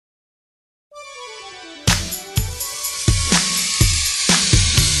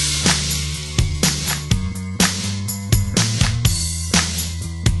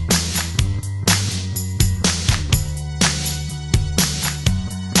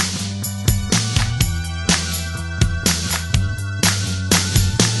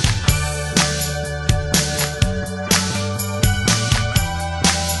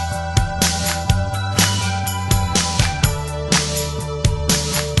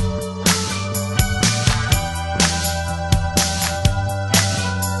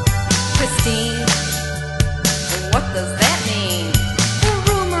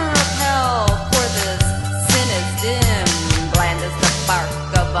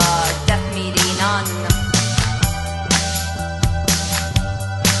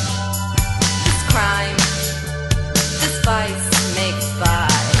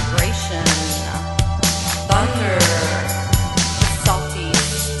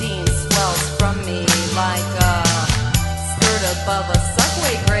above a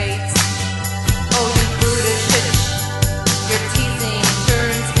subway grate. Oh, you brutish bitch, your teasing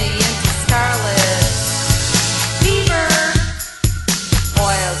turns me into scarlet fever.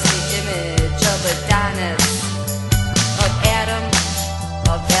 Oils the image of Adonis, of Adam,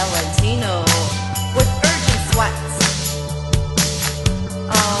 of Valentino, with urgent sweats.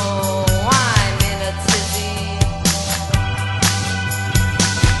 Oh, I'm in a tizzy.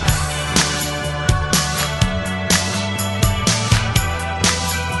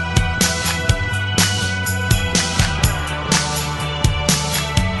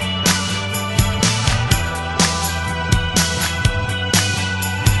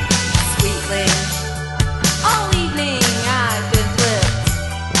 Sweetling, all evening I've been flipped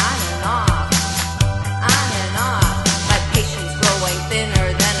on and off, my patience growing thinner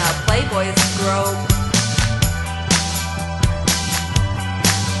than a playboy's grope.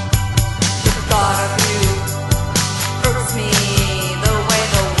 The thought of you irks me the way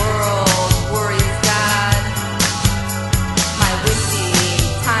the world worries God. My wimpy,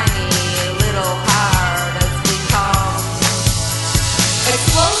 tiny little heart has become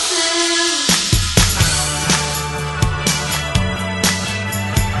explosive.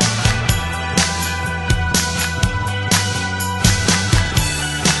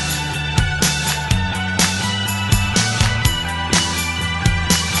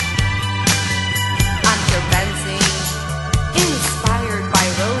 I'm pure benzene, inspired by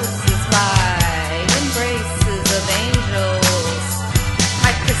roses, by embraces of angels.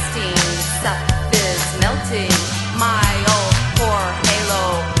 My pristine self is melting, my old poor halo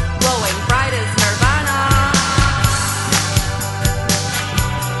glowing bright as nirvana.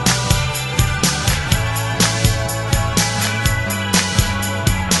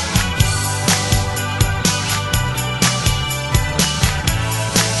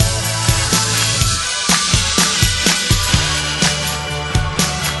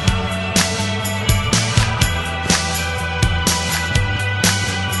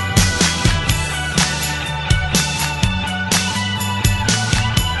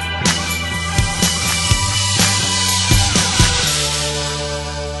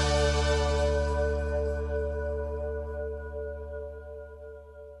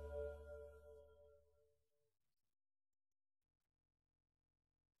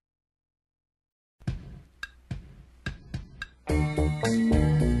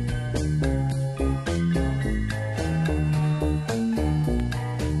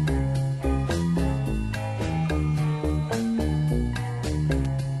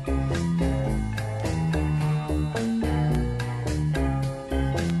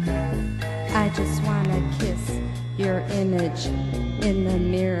 I just wanna kiss your image in the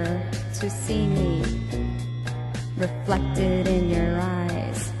mirror, to see me reflected in your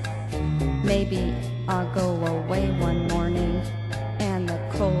eyes. Maybe I'll go away one morning and the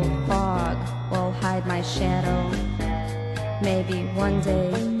cold fog will hide my shadow. Maybe one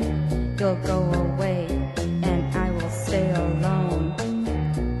day you'll go away and I will stay alone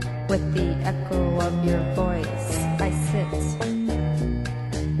with the echo of your voice. I sit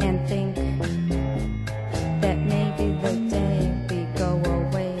and think that maybe the day we go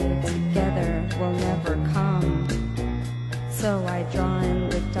away together will never come. So I draw in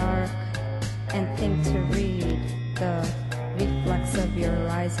the dark and think to read the reflex of your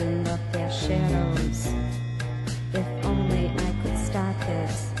eyes in the fast shadows. If only I could stop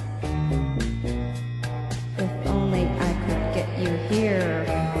it. If only I could get you here.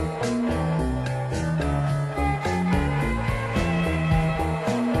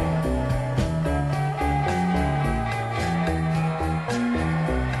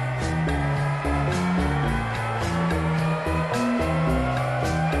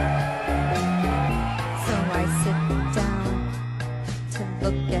 So I sit down to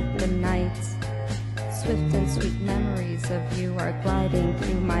look at the night. Swift and sweet memories of you are gliding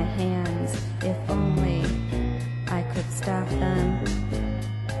through my hands. If only I could stop them.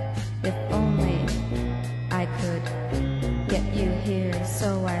 If only I could get you here.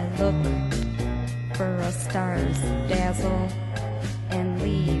 So I look for a star's dazzle and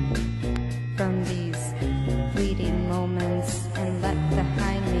leave from these fleeting moments and let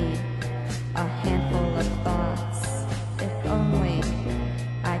behind me a handful of thoughts. If only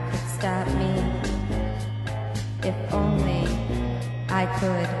I could stop me. If only I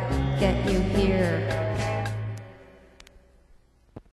could get you here.